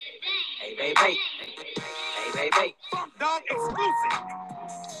Hey, baby. Hey, baby. Funk Dog exclusive.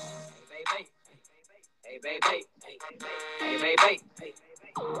 Hey, baby. Hey, baby. Hey, baby.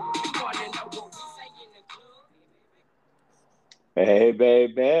 Hey,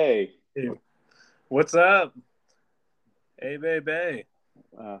 baby. Hey, what's up? Hey, baby.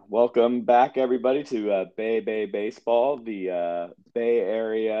 Welcome back, everybody, to Bay Baseball, the Bay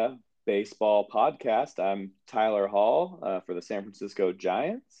Area Baseball podcast. I'm Tyler Hall for the San Francisco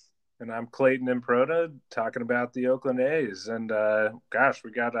Giants. And I'm Clayton Improta talking about the Oakland A's. And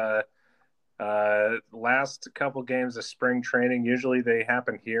we got last couple games of spring training. Usually they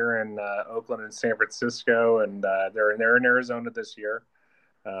happen here in Oakland and San Francisco, and they're in Arizona this year.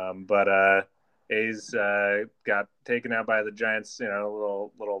 But A's got taken out by the Giants. A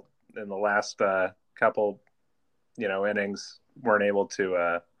little in the last couple innings. Weren't able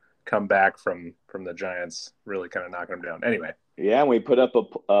to come back from the Giants, really kind of knocking them down. Anyway. Yeah, and we put up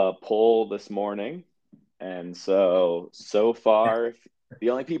a poll this morning, and so far,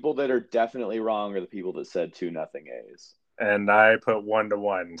 the only people that are definitely wrong are the people that said 2-0 A's. And I put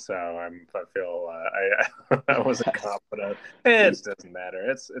 1-1, so I wasn't confident. It doesn't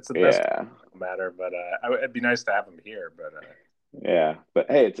matter. It's the best. Yeah. Matter, but it'd be nice to have him here. But yeah, but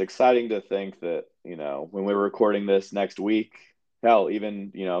hey, it's exciting to think that when we're recording this next week, hell,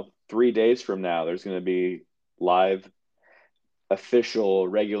 even 3 days from now, there's going to be live official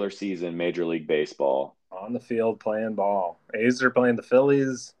regular season Major League Baseball on the field playing ball. A's are playing the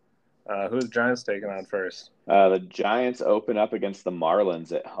Phillies. Who's the Giants taking on first? The Giants open up against the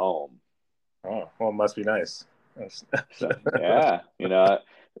Marlins at home. Oh, well, it must be nice. So, yeah, I'm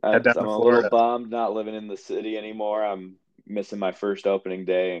a little bummed not living in the city anymore. I'm missing my first opening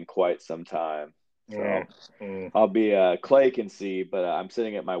day in quite some time. So I'll be Clay can see, but I'm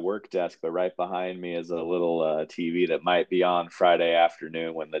sitting at my work desk, but right behind me is a little TV that might be on Friday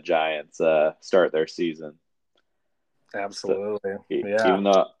afternoon when the Giants start their season. Absolutely.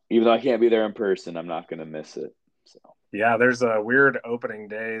 So, even though I can't be there in person, I'm not going to miss it. So yeah, there's a weird opening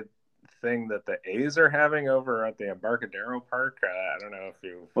day thing that the A's are having over at the Embarcadero Park. I don't know if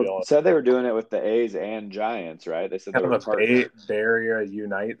you feel said they were doing it with the A's and Giants, right? They said kind they were of a Bay Area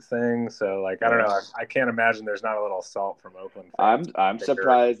Unite thing. So I don't know. I can't imagine there's not a little salt from Oakland fans. I'm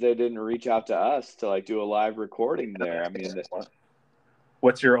surprised they didn't reach out to us to do a live recording there. I mean,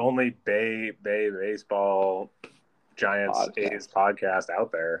 what's your only Bay Baseball Giants A's podcast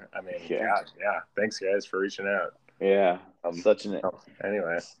out there? I mean, yeah. Thanks guys for reaching out. Yeah,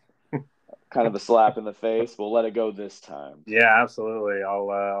 anyway. Kind of a slap in the face. We'll let it go this time. Yeah, absolutely.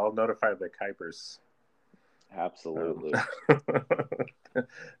 I'll notify the Kuipers. Absolutely.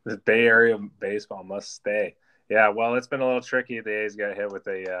 The Bay Area baseball must stay. Yeah, well, it's been a little tricky. The A's got hit with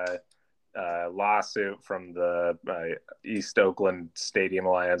a lawsuit from the East Oakland Stadium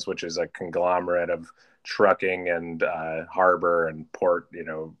Alliance, which is a conglomerate of trucking and harbor and port,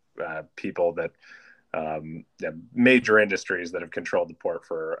 people that major industries that have controlled the port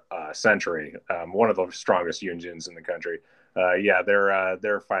for a century. One of the strongest unions in the country.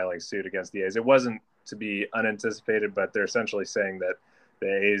 They're filing suit against the A's. It wasn't to be unanticipated, but they're essentially saying that the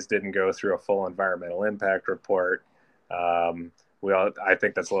A's didn't go through a full environmental impact report. I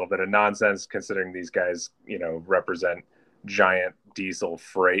think that's a little bit of nonsense considering these guys, represent giant diesel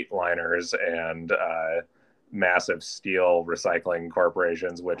freight liners and massive steel recycling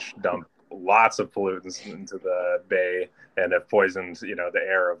corporations, which dump lots of pollutants into the bay and have poisoned, the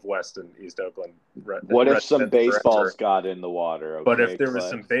air of West and East Oakland. What if some baseballs got in the water? Okay, but if there was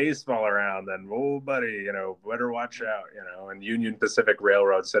some baseball around, then, buddy, better watch out, And Union Pacific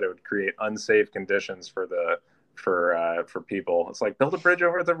Railroad said it would create unsafe conditions for people. It's like, build a bridge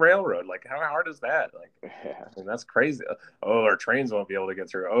over the railroad. Like, how hard is that? I mean, that's crazy. Oh, our trains won't be able to get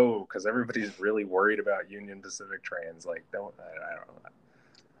through. Oh, because everybody's really worried about Union Pacific trains. Like, I don't know.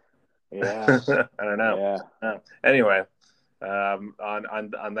 Yeah. I don't know. Yeah. Anyway, on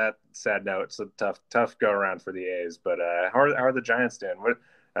that sad note, it's a tough go around for the A's. But how are the Giants doing?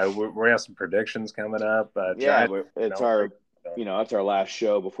 We have some predictions coming up. Giants, it's our last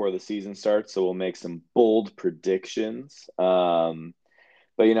show before the season starts, so we'll make some bold predictions. But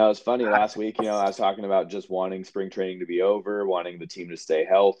it's funny. Last week, I was talking about just wanting spring training to be over, wanting the team to stay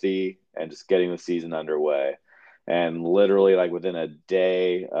healthy, and just getting the season underway. And literally, within a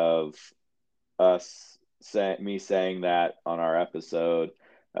day of me saying that on our episode,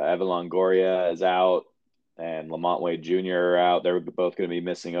 Evan Longoria is out and Lamont Wade Jr. are out. They're both going to be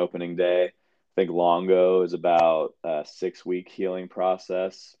missing opening day. I think Longo is about a 6-week healing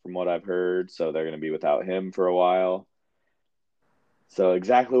process from what I've heard. So they're going to be without him for a while. So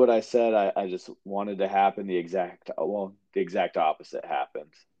exactly what I said, I just wanted to happen. The exact opposite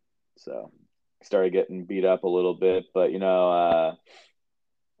happened. So started getting beat up a little bit, but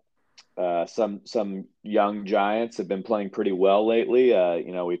some young Giants have been playing pretty well lately.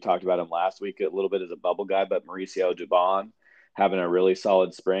 We talked about him last week a little bit as a bubble guy, but Mauricio Dubon having a really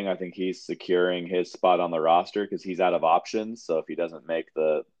solid spring. I think he's securing his spot on the roster because he's out of options. So if he doesn't make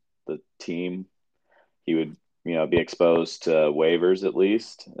the team, he would be exposed to waivers at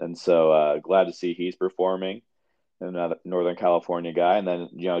least. And so glad to see he's performing. Another Northern California guy. And then,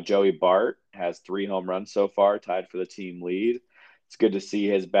 Joey Bart has 3 home runs so far, tied for the team lead. It's good to see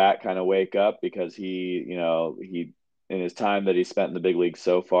his bat kind of wake up because he in his time that he spent in the big league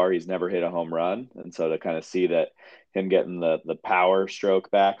so far, he's never hit a home run. And so to kind of see that him getting the power stroke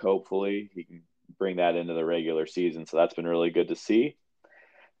back, hopefully he can bring that into the regular season. So that's been really good to see.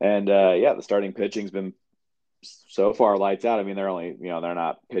 And the starting pitching's been so far lights out. I mean, they're only, they're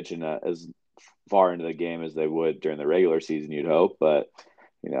not pitching as far into the game as they would during the regular season, you'd hope, but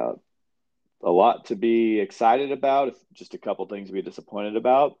a lot to be excited about, just a couple things to be disappointed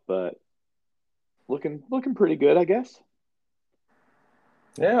about, but looking pretty good, I guess.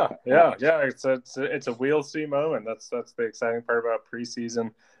 Yeah. It's a we'll see moment. That's the exciting part about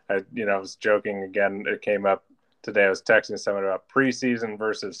preseason. I was joking again. It came up today. I was texting someone about preseason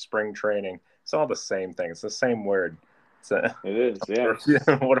versus spring training. It's all the same thing. It's the same word. It is, yeah.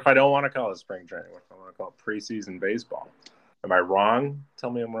 What if I don't want to call it spring training? What if I want to call it preseason baseball? Am I wrong? Tell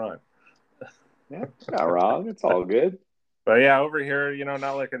me I'm wrong. Yeah, not wrong. It's all good. But yeah, over here,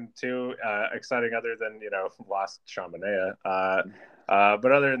 not looking too exciting other than, lost Chaminade.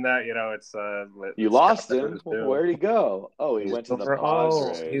 But other than that, it's you lost him. Where'd he go? Oh, he went to the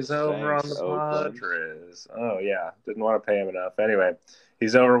Padres. He's over on the Padres. Oh yeah, didn't want to pay him enough. Anyway,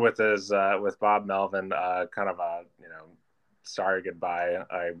 he's over with his with Bob Melvin. Kind of a sorry goodbye.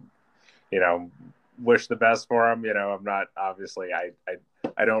 I wish the best for him. I'm not obviously I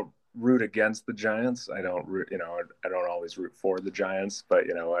don't root against the Giants. I don't root. I don't always root for the Giants, but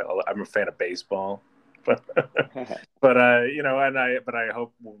I'm a fan of baseball. But I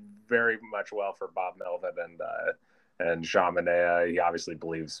hope very much well for Bob Melvin and Chaminade. He obviously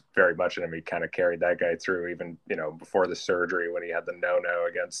believes very much in him. He kind of carried that guy through even before the surgery when he had the no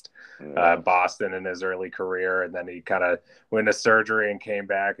against Boston in his early career, and then he kind of went to surgery and came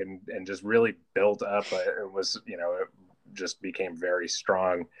back and just really built up. It was it just became very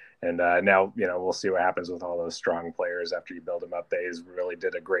strong. And now we'll see what happens with all those strong players after you build them up. They really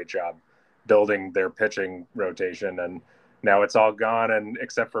did a great job building their pitching rotation, and now it's all gone, and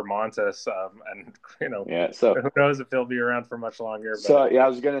except for Montes, so who knows if he'll be around for much longer. But. So I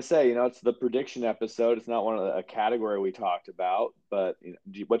was gonna say, it's the prediction episode. It's not one of a category we talked about, but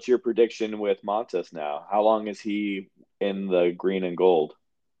what's your prediction with Montes now? How long is he in the green and gold?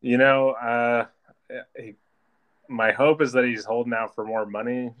 My hope is that he's holding out for more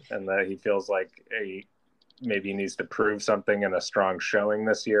money and that he feels like maybe he needs to prove something in a strong showing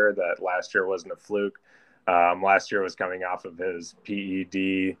this year, that last year wasn't a fluke. Last year was coming off of his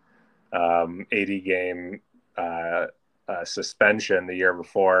PED 80-game suspension the year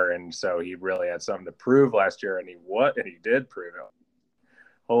before, and so he really had something to prove last year, and he did prove it.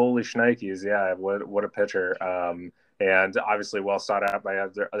 Holy shnikes, yeah, what a pitcher. And obviously well sought out by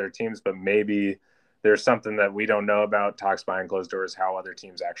other teams, but maybe there's something that we don't know about, talks behind closed doors, how other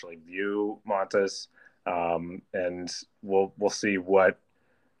teams actually view Montes. And we'll see what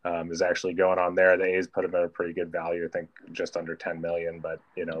is actually going on there. The A's put him at a pretty good value, I think just under $10 million, but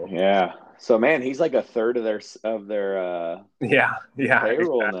Yeah. So man, he's like a third of their payroll exactly.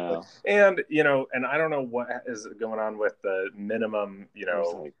 Now. And and I don't know what is going on with the minimum,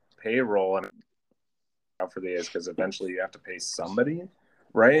 payroll and for the A's, because eventually you have to pay somebody,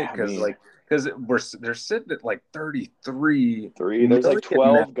 right? Because they're sitting at like 33. There's like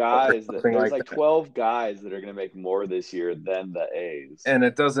 12 guys. There's like 12 guys that are going to make more this year than the A's. And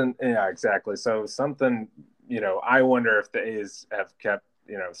it doesn't. Yeah, exactly. So something. I wonder if the A's have kept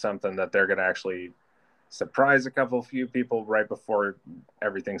something that they're going to actually surprise a few people right before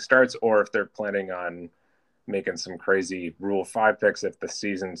everything starts, or if they're planning on making some crazy Rule 5 picks if the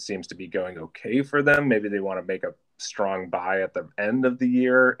season seems to be going okay for them. Maybe they want to make a strong buy at the end of the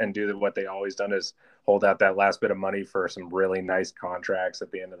year and do what they always done, is hold out that last bit of money for some really nice contracts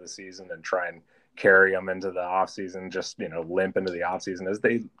at the end of the season and try and carry them into the offseason, just limp into the offseason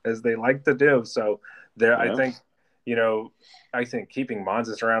as they like to do. So there, yeah. I think keeping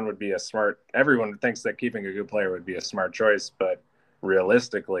Montes around would be everyone thinks that keeping a good player would be a smart choice, but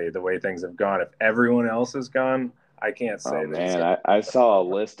realistically, the way things have gone, if everyone else is gone, I can't say. Oh man, I saw a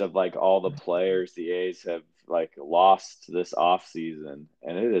list of like all the players the A's have like lost this off season,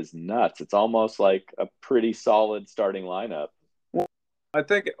 and it is nuts. It's almost like a pretty solid starting lineup. I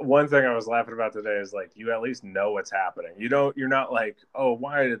think one thing I was laughing about today is like you at least know what's happening. You're not like, oh,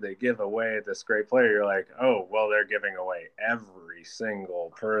 why did they give away this great player? You're like, oh, well, they're giving away every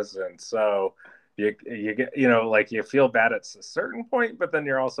single person. So you get like you feel bad at a certain point, but then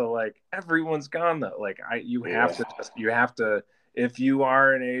you're also like, everyone's gone though. Like you have to if you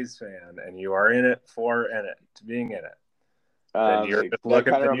are an A's fan and you are in it for in it to being in it. Then you're just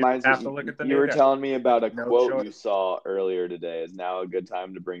looking. Kind of reminds me. To look at the you were guy. telling me about a quote you saw earlier today. Is now a good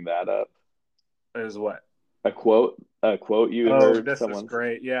time to bring that up? Is what? A quote you heard. This is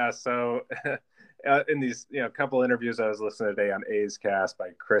great. Yeah. So in these couple interviews I was listening today on A's Cast by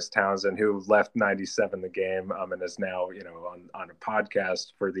Chris Townsend, who left 97 the game and is now on a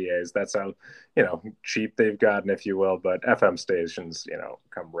podcast for the A's. That's how cheap they've gotten, if you will. But FM stations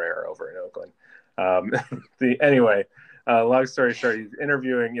come rare over in Oakland. Anyway. Long story short, he's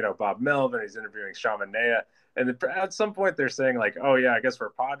interviewing, Bob Melvin. He's interviewing Sean Manaea, and at some point they're saying like, "Oh yeah, I guess we're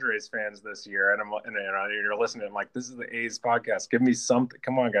Padres fans this year." And you're listening. I'm like, "This is the A's podcast. Give me something.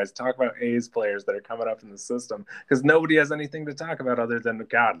 Come on, guys, talk about A's players that are coming up in the system because nobody has anything to talk about other than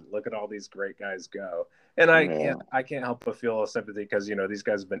God. Look at all these great guys go." And I can't help but feel a sympathy because these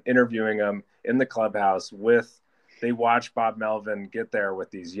guys have been interviewing them in the clubhouse with. They watched Bob Melvin get there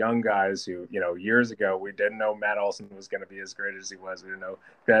with these young guys who, years ago, we didn't know Matt Olson was going to be as great as he was. We didn't know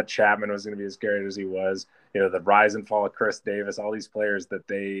Matt Chapman was going to be as great as he was. The rise and fall of Chris Davis, all these players that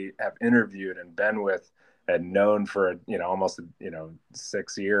they have interviewed and been with and known for, almost,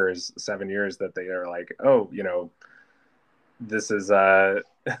 7 years that they are like, oh, this is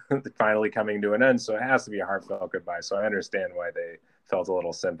finally coming to an end. So it has to be a heartfelt goodbye. So I understand why they felt a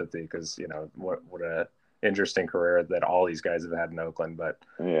little sympathy because, what a interesting career that all these guys have had in Oakland. But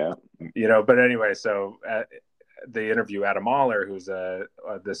but anyway, so they interview Adam Oller, who's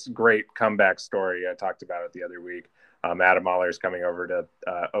this great comeback story. I talked about it the other week. Adam Oller is coming over to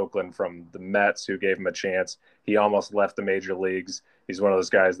Oakland from the Mets, who gave him a chance. He almost left the major leagues. He's one of those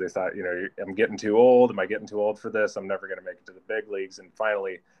guys they thought, I'm getting too old. Am I getting too old for this? I'm never going to make it to the big leagues. And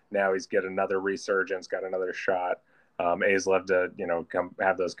finally, now he's get another resurgence, got another shot. A's love to,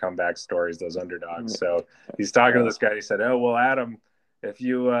 have those comeback stories, those underdogs. So he's talking to this guy. He said, "Oh, well, Adam, if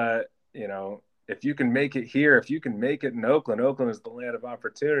you can make it here, if you can make it in Oakland, Oakland is the land of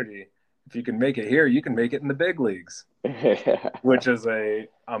opportunity. If you can make it here, you can make it in the big leagues," which is a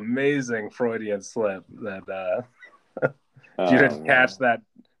amazing Freudian slip that if you didn't catch that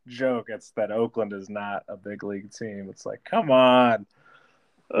joke, it's that Oakland is not a big league team. It's like, come on.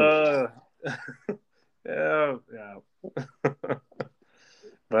 Yeah.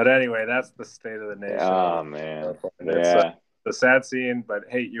 But anyway, that's the state of the nation. Oh man, it's the sad scene. But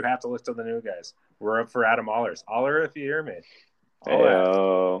hey, you have to look to the new guys. We're up for Adam Ollers. Oller, if you hear me,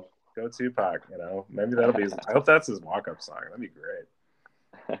 go Tupac. Maybe that'll be. I hope that's his walk-up song. That'd be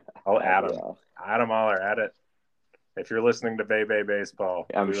great. I'll add him. Adam Oller, add it. If you're listening to Bay Bay Baseball,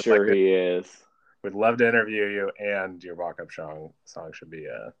 I'm sure he is. We'd love to interview you, and your walk-up song should be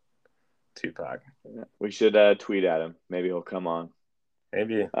Tupac. We should tweet at him. Maybe he'll come on.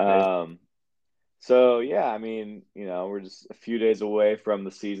 Maybe. So yeah, I mean, we're just a few days away from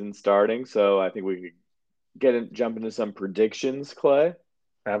the season starting, so I think we could jump into some predictions, Clay.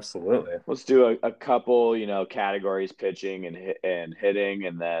 Absolutely. Let's do a couple, categories: pitching and hitting,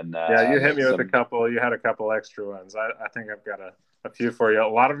 and then you hit me with a couple. You had a couple extra ones. I think I've got a few for you. A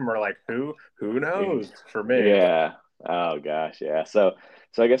lot of them are like who knows for me. Yeah. Oh gosh, yeah. So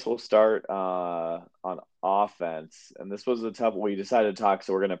I guess we'll start on offense, and this was a tough. We decided to talk,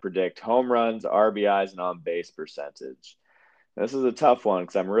 so we're going to predict home runs, RBIs, and on base percentage. This is a tough one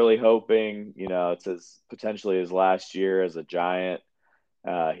because I'm really hoping, it's potentially his last year as a Giant.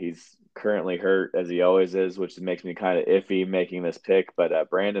 He's currently hurt as he always is, which makes me kind of iffy making this pick. But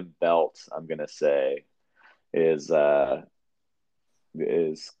Brandon Belt, I'm going to say, is going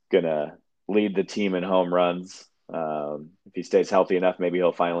to lead the team in home runs. If he stays healthy enough, maybe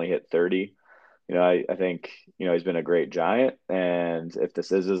he'll finally hit 30. I think, he's been a great Giant. And if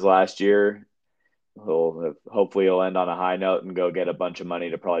this is his last year, hopefully he'll end on a high note and go get a bunch of money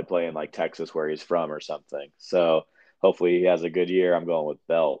to probably play in like Texas where he's from or something. So hopefully he has a good year. I'm going with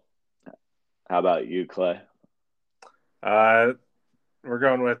Belt. How about you, Clay? We're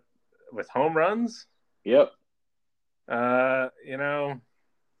going with home runs. Yep.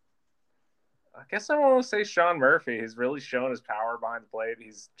 I guess I want to say Sean Murphy. He's really shown his power behind the plate.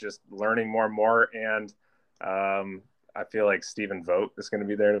 He's just learning more and more. And I feel like Stephen Vogt is going to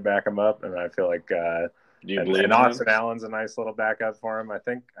be there to back him up. And I feel like and Austin Allen's a nice little backup for him. I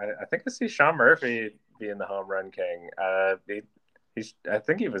think I see Sean Murphy being the home run king. I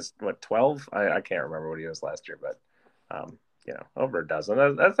think he was 12. I can't remember what he was last year, but over a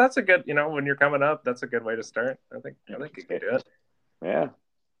dozen. That's a good, when you're coming up, that's a good way to start. I think you can do it. Yeah.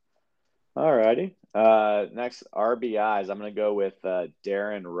 All righty. Next, RBIs. I'm going to go with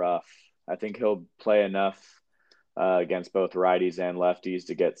Darren Ruff. I think he'll play enough against both righties and lefties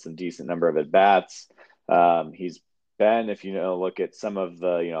to get some decent number of at-bats. He's been, if look at some of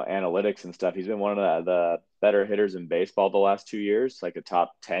the, analytics and stuff, he's been one of the better hitters in baseball the last 2 years, like a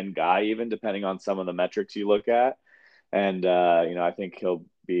top 10 guy, even depending on some of the metrics you look at. And, I think he'll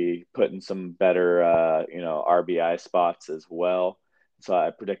be put in some better, RBI spots as well. So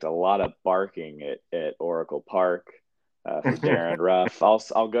I predict a lot of barking at Oracle Park for Darren Ruff.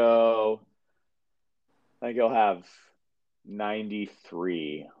 I'll go. I think he'll have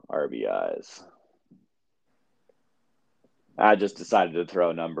 93 RBIs. I just decided to throw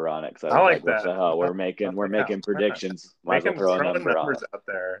a number on it because I was like, "What the hell? We're making predictions. Might as well throw a number on it." Out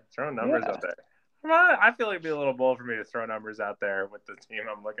there. Throwing numbers out there. I feel like it'd be a little bold for me to throw numbers out there with the team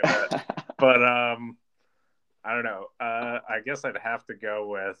I'm looking at, but I don't know. I guess I'd have to go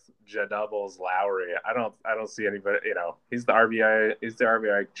with Jadoubles Lowry. I don't see anybody. He's the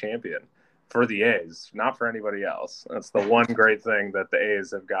RBI champion for the A's, not for anybody else. That's the one great thing that the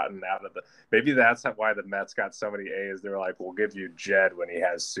A's have gotten out of the. Maybe that's why the Mets got so many A's. They were like, "We'll give you Jed when he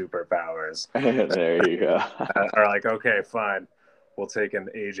has superpowers." There you go. Or like, okay, fine, we'll take an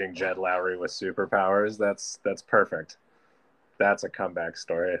aging Jed Lowry with superpowers. That's perfect. That's a comeback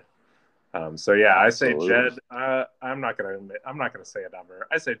story. So yeah, Absolutely. I say Jed. I'm not gonna say a number.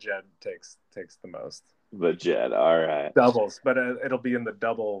 I say Jed takes the most. The Jed, all right. Doubles, but it'll be in the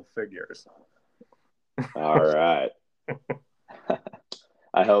double figures. All right.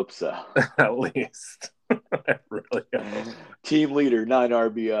 I hope so. At least. I really hope. Team leader, 9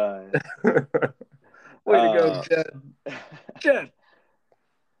 RBI. Way to go, Jed. Jed.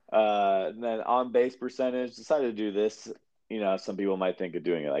 And then on base percentage, decided to do this. Some people might think of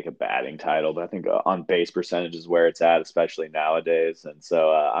doing it like a batting title, but I think on base percentage is where it's at, especially nowadays. And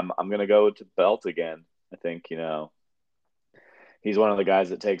so I'm going to go to Belt again. I think, he's one of the guys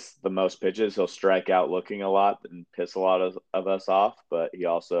that takes the most pitches. He'll strike out looking a lot and piss a lot of us off, but he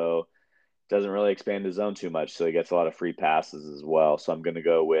also doesn't really expand his zone too much. So he gets a lot of free passes as well. So I'm going to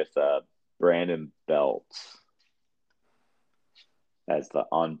go with Brandon Belt as the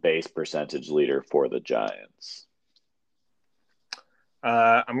on base percentage leader for the Giants.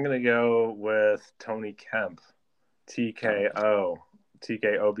 I'm going to go with Tony Kemp, TKO,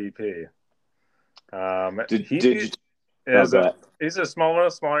 TKOBP. He's a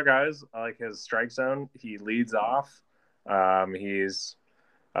smaller guys. I like his strike zone. He leads off. He's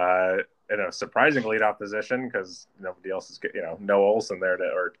in a surprising leadoff position because nobody else is no Olsen there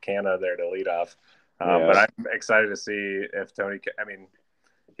or Canna there to lead off. But I'm excited to see if Tony. I mean,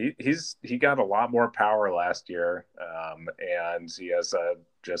 he got a lot more power last year, and he has a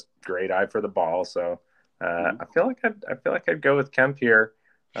just great eye for the ball. So I feel like I'd go with Kemp here.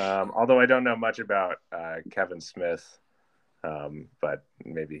 Although I don't know much about Kevin Smith, but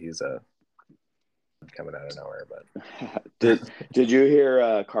maybe he's coming out of nowhere. But did you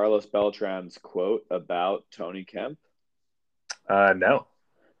hear Carlos Beltran's quote about Tony Kemp? No.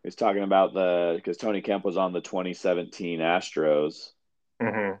 He was talking about because Tony Kemp was on the 2017 Astros,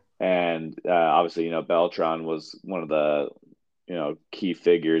 and obviously Beltran was one of the key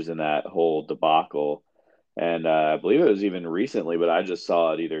figures in that whole debacle. And I believe it was even recently, but I just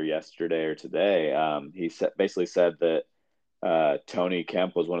saw it either yesterday or today. He basically said that Tony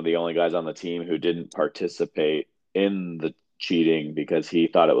Kemp was one of the only guys on the team who didn't participate in the cheating because he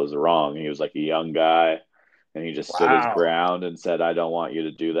thought it was wrong. He was like a young guy, and he just stood his ground and said, "I don't want you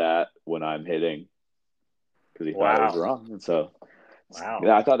to do that when I'm hitting," because he thought it was wrong. And so,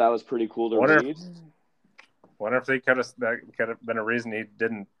 I thought that was pretty cool to read. Wonder if that could have been a reason he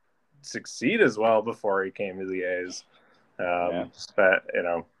didn't succeed as well before he came to the A's. But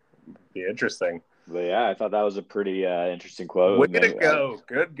be interesting. But yeah, I thought that was a pretty interesting quote. Way to go,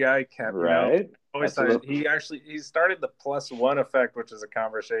 good guy, Kemp. Right. He started the +1 effect, which is a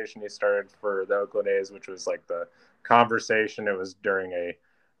conversation he started for the Oakland A's, which was like the conversation. It was during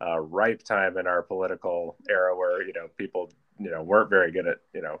a ripe time in our political era where people weren't very good at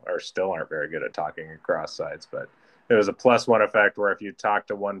or still aren't very good at talking across sides, but it was a +1 effect where if you talk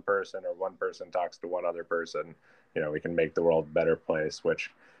to one person or one person talks to one other person, we can make the world a better place,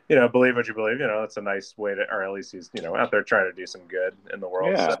 which, believe what you believe, it's a nice way to, or at least he's, out there trying to do some good in the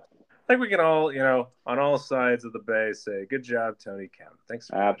world. Yeah. So I think we can all, on all sides of the bay say, good job, Tony Kemp.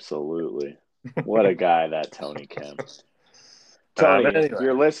 Thanks. Absolutely. What a guy, that Tony Kemp. Tony, anyway, if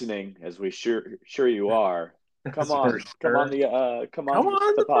you're listening, as we sure you are, come on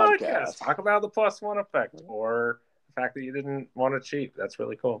the podcast. Talk about the +1 effect, or fact that you didn't want to cheat. That's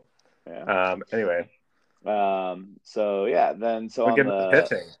really cool. Yeah. Anyway. So yeah, then so we'll on the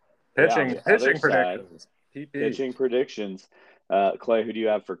pitching predictions. Pitching predictions. Clay, who do you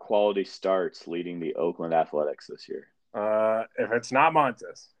have for quality starts leading the Oakland Athletics this year? If it's not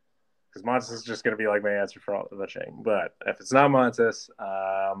Montes, because Montes is just going to be like my answer for all the pitching. But if it's not Montes,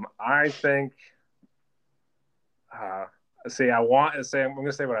 I think. I'm going to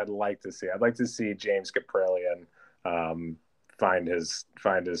say what I'd like to see. I'd like to see James Kaprielian find his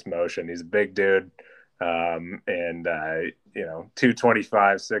motion. He's a big dude, and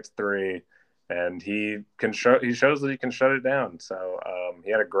 225, 6'3", and he shows that he can shut it down. So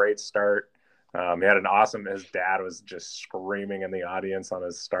he had a great start. He had an awesome. His dad was just screaming in the audience on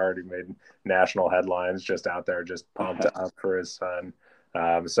his start. He made national headlines just out there, just pumped up for his son.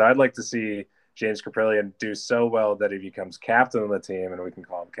 So I'd like to see James Kaprielian do so well that he becomes captain of the team, and we can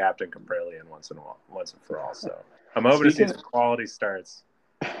call him Captain Kaprielian once and for all. So I'm hoping to see some quality starts.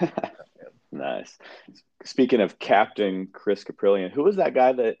 Nice. Speaking of Captain Chris Kaprielian, who was that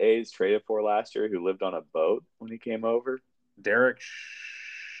guy that A's traded for last year who lived on a boat when he came over? Derek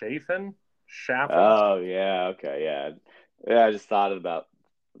Chaffin? Oh, yeah. Okay, yeah. Yeah, I just thought about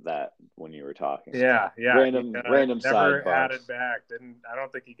that when you were talking. Yeah. Random never sidebar. added back. I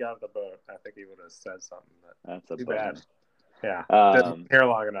don't think he got the boat. I think he would have said something. But that's too bad. Yeah, didn't care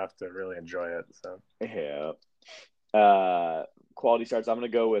long enough to really enjoy it. So yeah. Quality starts. I'm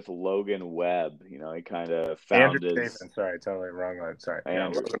going to go with Logan Webb. He kind of found Andrew his. Chafin. Sorry, totally wrong line. Sorry.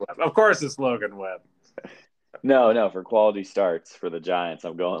 Andrew. No, of course, it's Logan Webb. No, for quality starts for the Giants,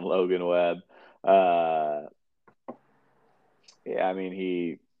 I'm going Logan Webb. Yeah, I mean,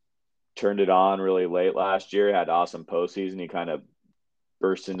 he turned it on really late last year, had awesome postseason. He kind of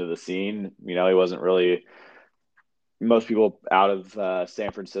burst into the scene. He wasn't really – most people out of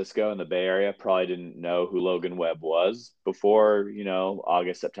San Francisco and the Bay Area probably didn't know who Logan Webb was before,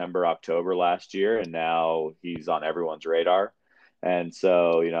 August, September, October last year, and now he's on everyone's radar. And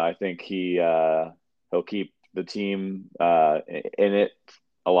so, I think he'll keep the team in it.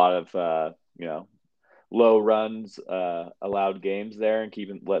 A lot of, low runs, allowed games there, and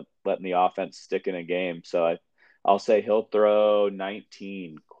letting the offense stick in a game. So I'll say he'll throw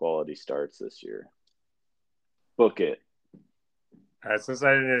 19 quality starts this year. Book it. All right, since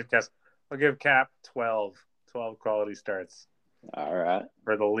I didn't guess, I'll give Cap 12 quality starts. All right.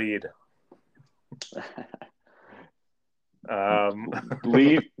 For the lead.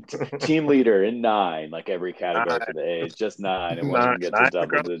 Team leader in 9, like every category for the A's, just 9. It wasn't get to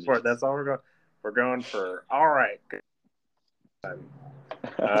double digits. That's all we're going. We're going for. All right.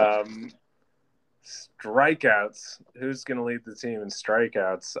 Strikeouts. Who's going to lead the team in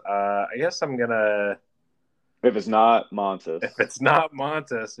strikeouts? I guess I'm gonna. If it's not Montes.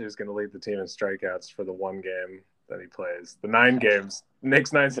 Who's going to lead the team in strikeouts for the one game that he plays? The 9 games.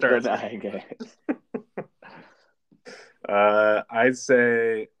 Nick's 9 starts. The 9 games. I'd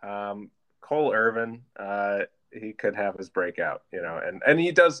say Cole Irvin. He could have his breakout, and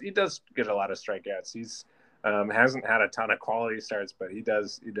he does get a lot of strikeouts. He's hasn't had a ton of quality starts, but he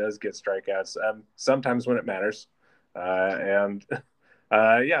does get strikeouts sometimes when it matters.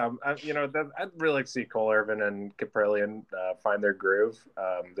 I'd really like to see Cole Irvin and Kaprielian find their groove.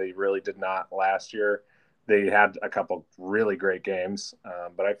 They really did not last year. They had a couple really great games,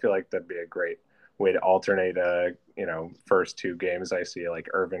 but I feel like that'd be a great way to alternate. First 2 games I see like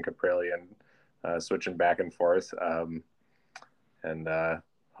Irvin, Kaprielian switching back and forth, and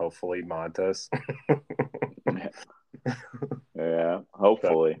hopefully Montes. Yeah,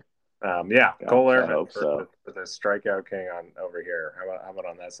 hopefully. Cole Irvin for the strikeout king on over here. How about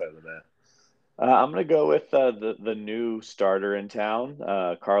on that side of the bet? I'm gonna go with the new starter in town,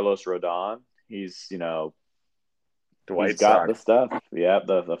 Carlos Rodon. He's he's got the stuff. Yeah,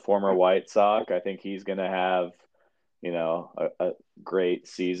 the former White Sox. I think he's gonna have a great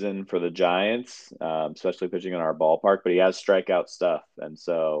season for the Giants, especially pitching in our ballpark. But he has strikeout stuff, and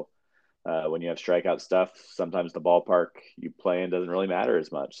so when you have strikeout stuff, sometimes the ballpark you play in doesn't really matter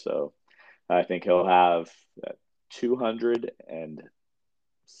as much. So I think he'll have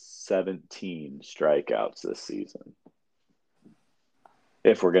 217 strikeouts this season,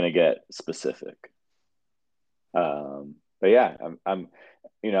 if we're going to get specific. But yeah, I've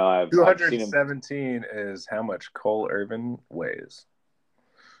 217 is how much Cole Irvin weighs.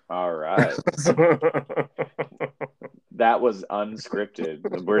 All right. That was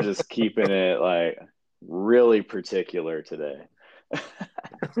unscripted. We're just keeping it like really particular today.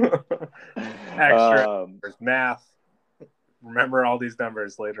 Extra math. Remember all these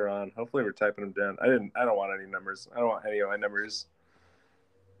numbers later on. Hopefully we're typing them down. I don't want any numbers. I don't want any of my numbers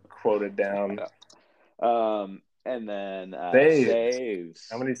quoted down. And then saves.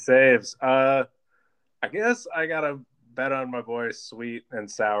 How many saves? I guess I gotta bet on my boy Sweet and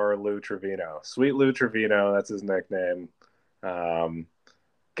Sour Lou Trevino. Sweet Lou Trevino, that's his nickname.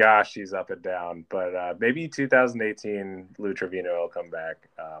 Gosh, he's up and down. But maybe 2018 Lou Trevino will come back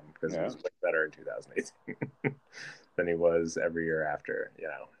because he was way better in 2018 than he was every year after. You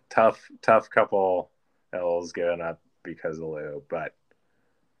know, tough couple L's given up because of Lou, but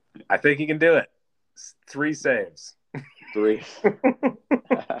I think he can do it. 3 saves. 3.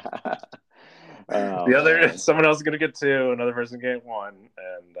 The other, someone else is going to get 2, another person get 1, and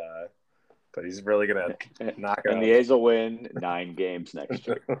but he's really going to knock it out. And the A's will win 9 games next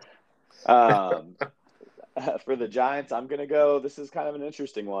year. For the Giants, I'm going to go. This is kind of an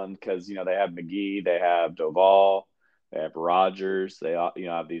interesting one because they have McGee, they have Doval, they have Rogers, they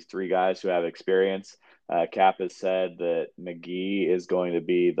have these 3 guys who have experience. Cap has said that McGee is going to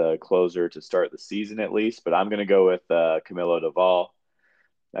be the closer to start the season at least, but I'm going to go with Camilo Doval.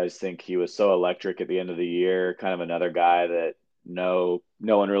 I just think he was so electric at the end of the year, kind of another guy that no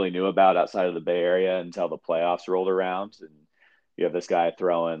one really knew about outside of the Bay Area until the playoffs rolled around. And you have this guy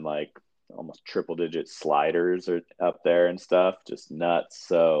throwing like almost triple-digit sliders up there and stuff, just nuts.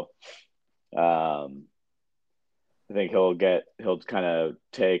 So I think he'll kind of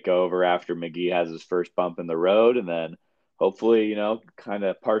take over after McGee has his first bump in the road, and then hopefully, kind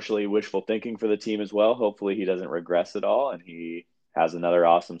of partially wishful thinking for the team as well. Hopefully he doesn't regress at all and he has another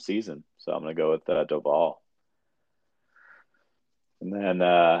awesome season. So I'm going to go with Doval. And then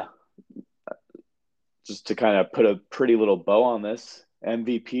just to kind of put a pretty little bow on this,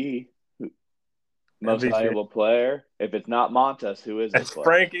 MVP, most valuable player. If it's not Montas, who is it? It's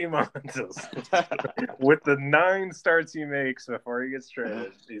Frankie Montas. With the 9 starts he makes before he gets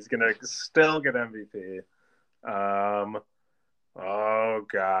traded, he's going to still get MVP. Oh,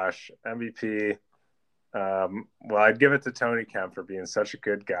 gosh. MVP. Well, I'd give it to Tony Kemp for being such a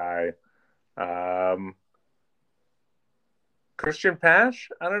good guy. Christian Pash?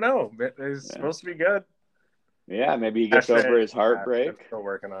 I don't know. He's supposed to be good. Yeah, maybe he gets over his heartbreak. I'm still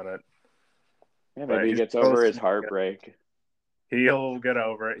working on it. Yeah, maybe he gets over his heartbreak. He'll get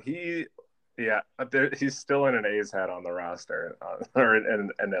over it. He's still in an A's hat on the roster, or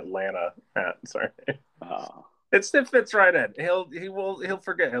an Atlanta hat. Sorry. Oh. It fits right in. He'll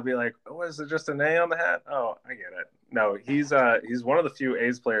forget. He'll be like, "Oh, is it just an A on the hat?" Oh, I get it. No, he's one of the few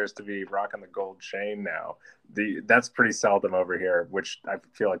A's players to be rocking the gold chain now. That's pretty seldom over here, which I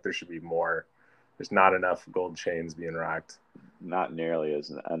feel like there should be more. There's not enough gold chains being rocked. Not nearly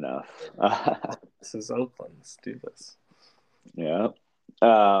as enough. This is Oakland. Let's do this. Yeah.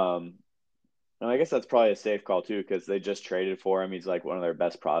 I guess that's probably a safe call too because they just traded for him. He's like one of their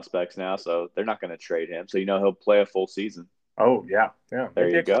best prospects now, so they're not going to trade him. So he'll play a full season. Oh yeah. There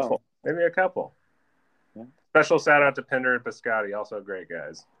you go. Maybe a couple. Yeah. Special shout out to Pinder and Piscotti, also great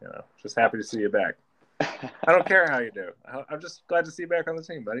guys. Just happy to see you back. I don't care how you do. I'm just glad to see you back on the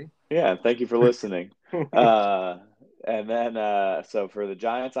team, buddy. Yeah, thank you for listening. And then, so for the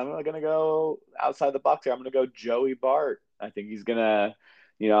Giants, I'm going to go outside the box here. I'm going to go Joey Bart. I think he's going to,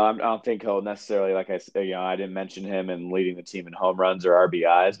 I don't think he'll necessarily, like I said, I didn't mention him in leading the team in home runs or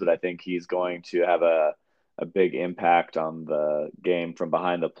RBIs, but I think he's going to have a big impact on the game from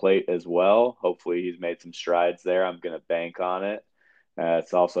behind the plate as well. Hopefully he's made some strides there. I'm going to bank on it.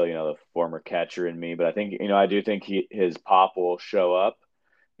 It's also, the former catcher in me, but I think, I do think his pop will show up.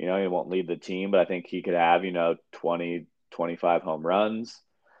 He won't lead the team, but I think he could have, 20, 25 home runs.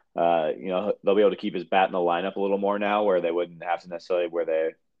 They'll be able to keep his bat in the lineup a little more now where they wouldn't have to necessarily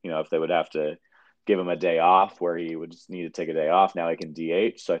if they would have to give him a day off where he would just need to take a day off. Now he can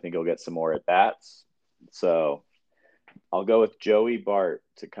DH. So I think he'll get some more at bats. So I'll go with Joey Bart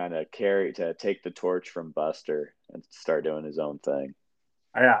to kind of take the torch from Buster and start doing his own thing.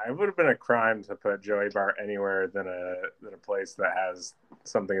 Yeah, it would have been a crime to put Joey Bart anywhere than a place that has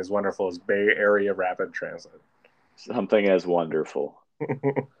something as wonderful as Bay Area Rapid Transit. Something as wonderful.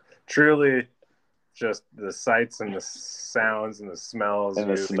 Truly, just the sights and the sounds and the smells. And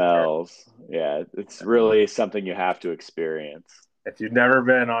the smells. Yeah, it's really something you have to experience. If you've never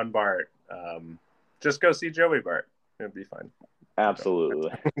been on Bart, just go see Joey Bart. It'll be fun.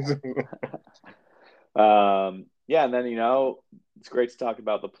 Absolutely. Yeah, and then, it's great to talk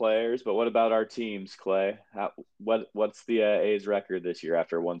about the players, but what about our teams, Clay? What's the A's record this year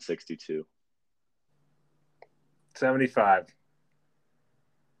after 162? 75.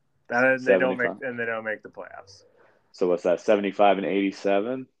 They don't make the playoffs. So what's that? 75 and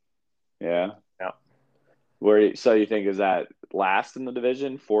 87? Yeah. Yeah. So you think is that last in the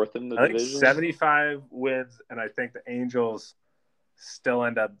division, fourth in the division? I think 75 wins, and I think the Angels still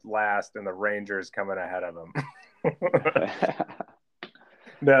end up last, and the Rangers coming ahead of them.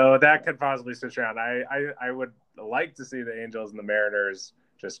 No, that could possibly switch around. I would like to see the Angels and the Mariners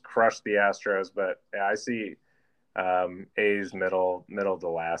just crush the Astros, but yeah, I see A's middle to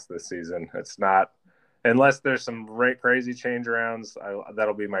last this season. It's not, unless there's some crazy change arounds.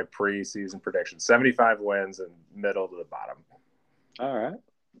 That'll be my preseason prediction: 75 wins and middle to the bottom. All right.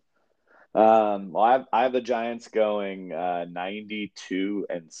 Well, I have the Giants going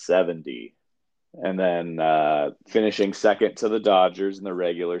 92-70. And then finishing second to the Dodgers in the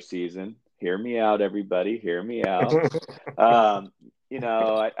regular season. Hear me out, everybody. Hear me out. I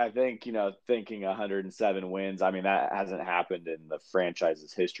think, thinking 107 wins, I mean, that hasn't happened in the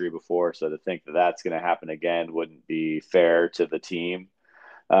franchise's history before. So to think that that's going to happen again wouldn't be fair to the team.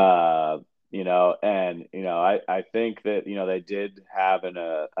 I think that, they did have an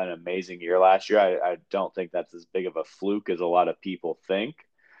amazing year last year. I don't think that's as big of a fluke as a lot of people think.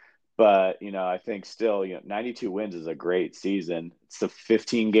 But, I think still, 92 wins is a great season. It's a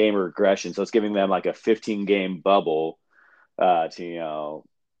 15-game regression. So it's giving them like a 15-game bubble to,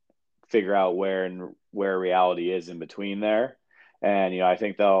 figure out where reality is in between there. And, I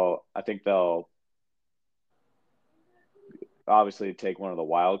think they'll obviously take one of the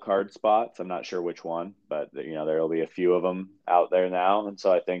wild card spots. I'm not sure which one, but, there'll be a few of them out there now. And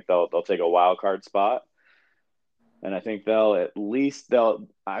so I think they'll take a wild card spot. And I think I don't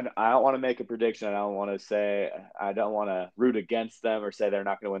want to make a prediction. I don't want to root against them or say they're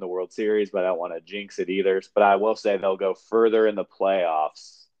not going to win the World Series, but I don't want to jinx it either. But I will say they'll go further in the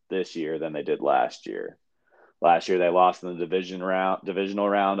playoffs this year than they did last year. Last year they lost in the divisional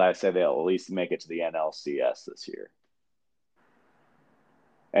round. I say they'll at least make it to the NLCS this year.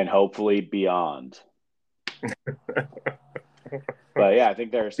 And hopefully beyond. But yeah, I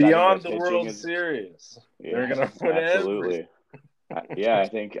think they're beyond the World Series. Yeah, they're gonna win absolutely. I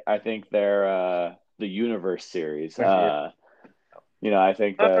think they're the Universe Series. I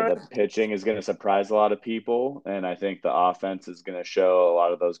think the pitching is going to surprise a lot of people, and I think the offense is going to show a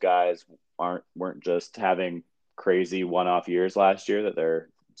lot of those guys weren't just having crazy one-off years last year, that they're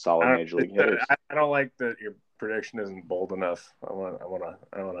solid major league hitters. I don't like that your prediction isn't bold enough. I want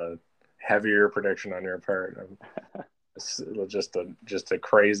a heavier prediction on your part. Just a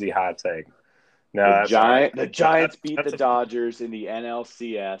crazy hot take. No, the Giants beat the Dodgers in the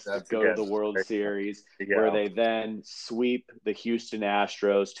NLCS to go to the World Series, where they then sweep the Houston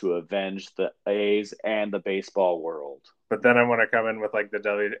Astros to avenge the A's and the baseball world. But then I want to come in with like the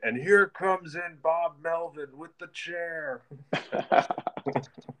W, and here comes in Bob Melvin with the chair.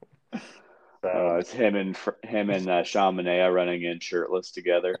 It's him and Sean Manaea running in shirtless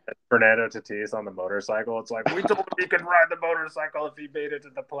together. Fernando Tatis on the motorcycle. It's like, we told him he could ride the motorcycle if he made it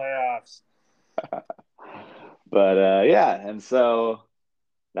to the playoffs. But and so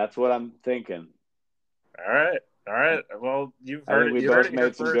that's what I'm thinking. All right. Well, we both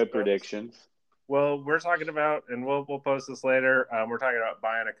made some good predictions. Well, we're talking about, and we'll post this later. We're talking about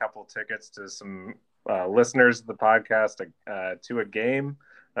buying a couple tickets to some listeners of the podcast to a game.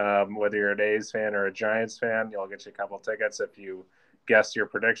 Whether you're an A's fan or a Giants fan, you'll get you a couple tickets if you guess your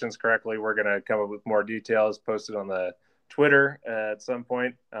predictions correctly. We're going to come up with more details posted on the Twitter at some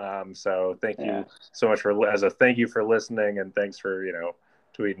point. So thank you so much as a thank you for listening, and thanks for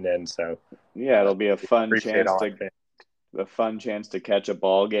tweeting in. So it'll be a fun chance to catch a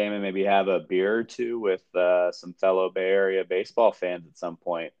ball game and maybe have a beer or two with some fellow Bay Area baseball fans at some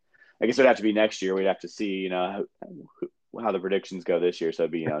point. I guess it'd have to be next year. We'd have to see how the predictions go this year, so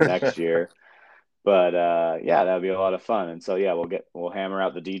it'd be next year. But that'd be a lot of fun. And so we'll hammer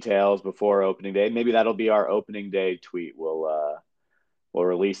out the details before opening day. Maybe that'll be our opening day tweet. We'll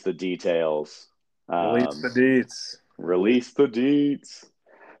release the details. Release the deets.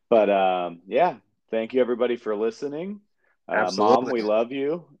 But thank you everybody for listening. Mom, we love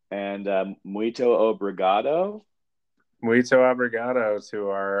you, and muito obrigado. Muito obrigado to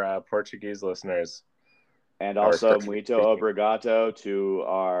our Portuguese listeners. And also, muito obrigado to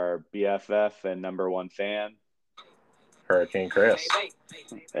our BFF and number one fan, Hurricane Chris.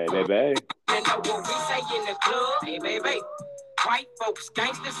 Hey, baby. You know what we say in the club? Hey, baby. White folks,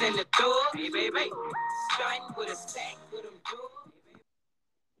 gangsters in the club. Hey, baby. Starting with a stack with them dudes.